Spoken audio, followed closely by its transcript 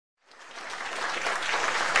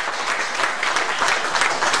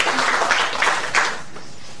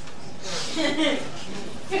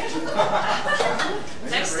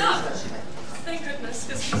Next up, thank goodness,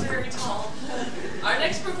 because he's very tall. Our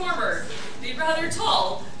next performer, the rather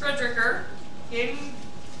tall Fridrikr in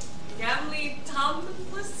gamli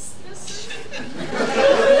tomlessness.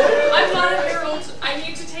 I'm not a herald. I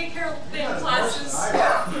need to take herald thing classes.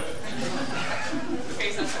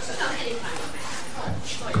 Okay, so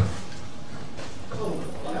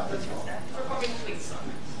performing please song.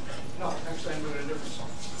 No, actually I'm doing a different song.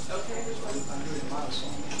 Okay, which one? I'm doing my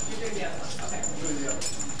song. You're doing the other one. Okay. I'm doing the other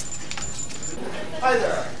one. Hi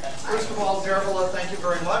there. First of all, Dervila, thank you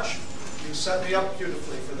very much. You set me up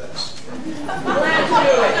beautifully for this.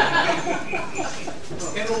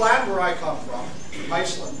 In the land where I come from,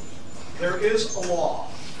 Iceland, there is a law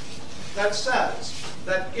that says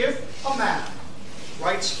that if a man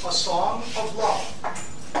writes a song of love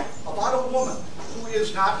about a woman who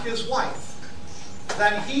is not his wife,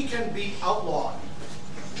 then he can be outlawed.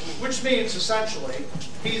 Which means, essentially,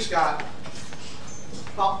 he's got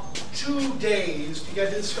about 2 days to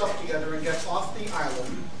get his stuff together and get off the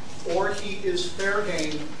island, or he is fair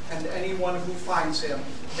game, and anyone who finds him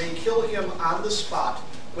may kill him on the spot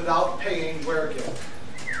without paying weregild.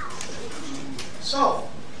 So,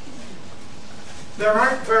 there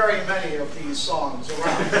aren't very many of these songs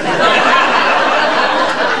around.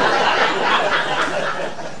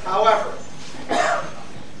 However,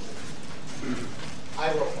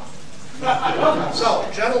 I wrote one. So,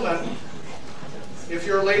 gentlemen, if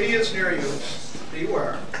your lady is near you,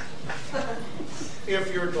 beware.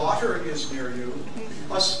 If your daughter is near you,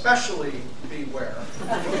 especially beware.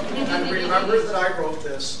 And remember that I wrote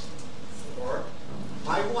this for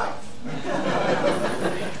my wife.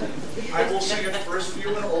 I will sing it first for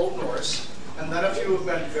you in Old Norse, and then if you have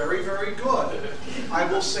been very, very good, I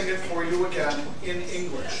will sing it for you again in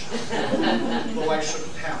English, though I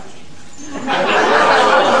shouldn't have to.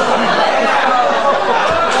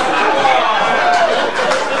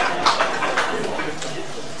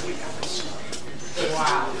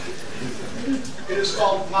 Wow. It is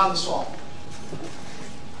called Mansongr.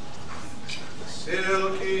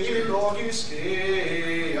 Silky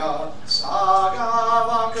logiskea, saga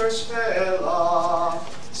vacker spela,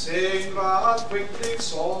 singra quickly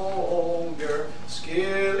sånger,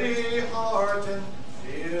 skilly hearten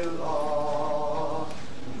fylla.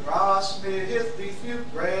 Gras med lithju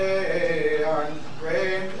grain,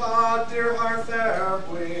 grain glatter har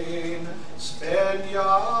färgwin,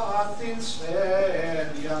 Svenja thin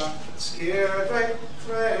Svenja, skerdrej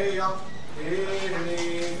Freja,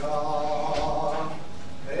 heliga.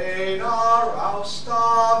 Meina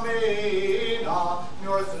rausta mina,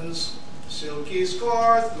 Northens silky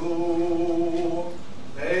skorthu.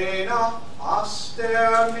 Meina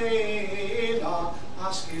aster mina,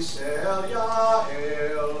 aski selja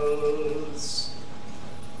els.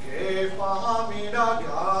 Gefa mina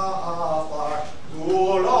gafar,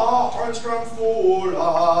 gula Hornström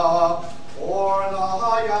fula, orna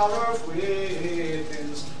jarar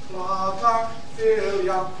fwitins, plakar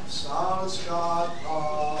fylja salskata.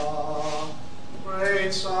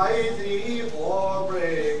 Great side the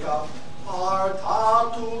hårbreka,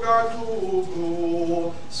 Artatugar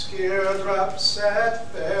tugu, Skirdrep set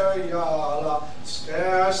ferjala,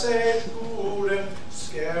 Skerset gulen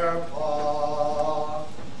skerpa.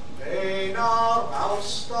 Meina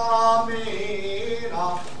rausta mina,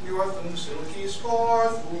 Jorthen silky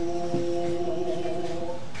skorthu.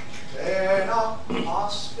 Meina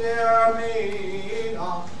aster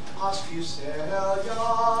mina, aski selja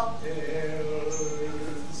els.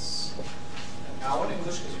 And now in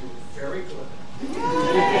English, because you were very good.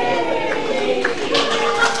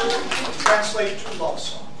 Translate to love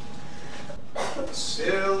song.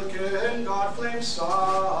 Silken godflame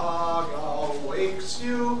saga wakes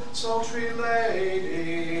you, sultry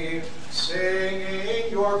lady, singing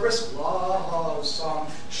your brisk love song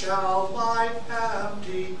shall my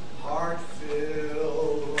empty heart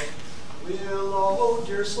fill. Willow,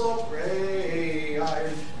 deer slope, gray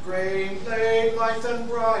iron, grain blade, lithe and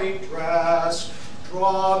bright dress,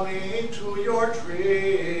 draw me to your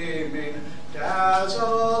dreaming,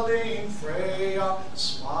 dazzling Freya,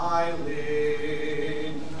 smiling.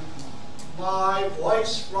 My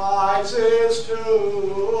voice rises to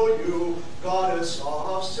you, goddess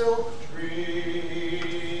of silk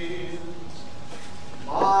trees.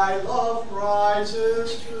 My love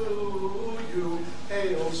rises to you,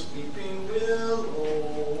 Hale's weeping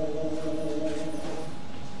willow.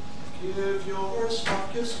 Give your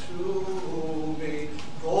soft kiss to me,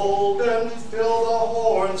 golden fill the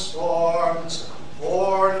horn storms,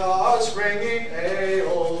 hornas ringing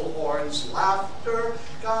ale horns, laughter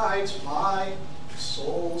guides my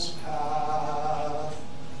soul's path.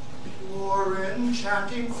 Your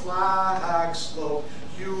enchanting flag slope,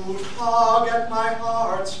 you tug at my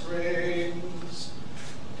heartstrings.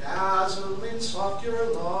 Dazzling soft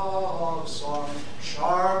your love song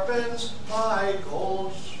sharpens my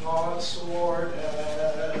gold sword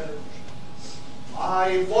edge.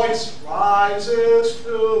 My voice rises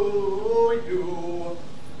to you,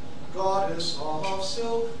 goddess of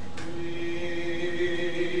silk green.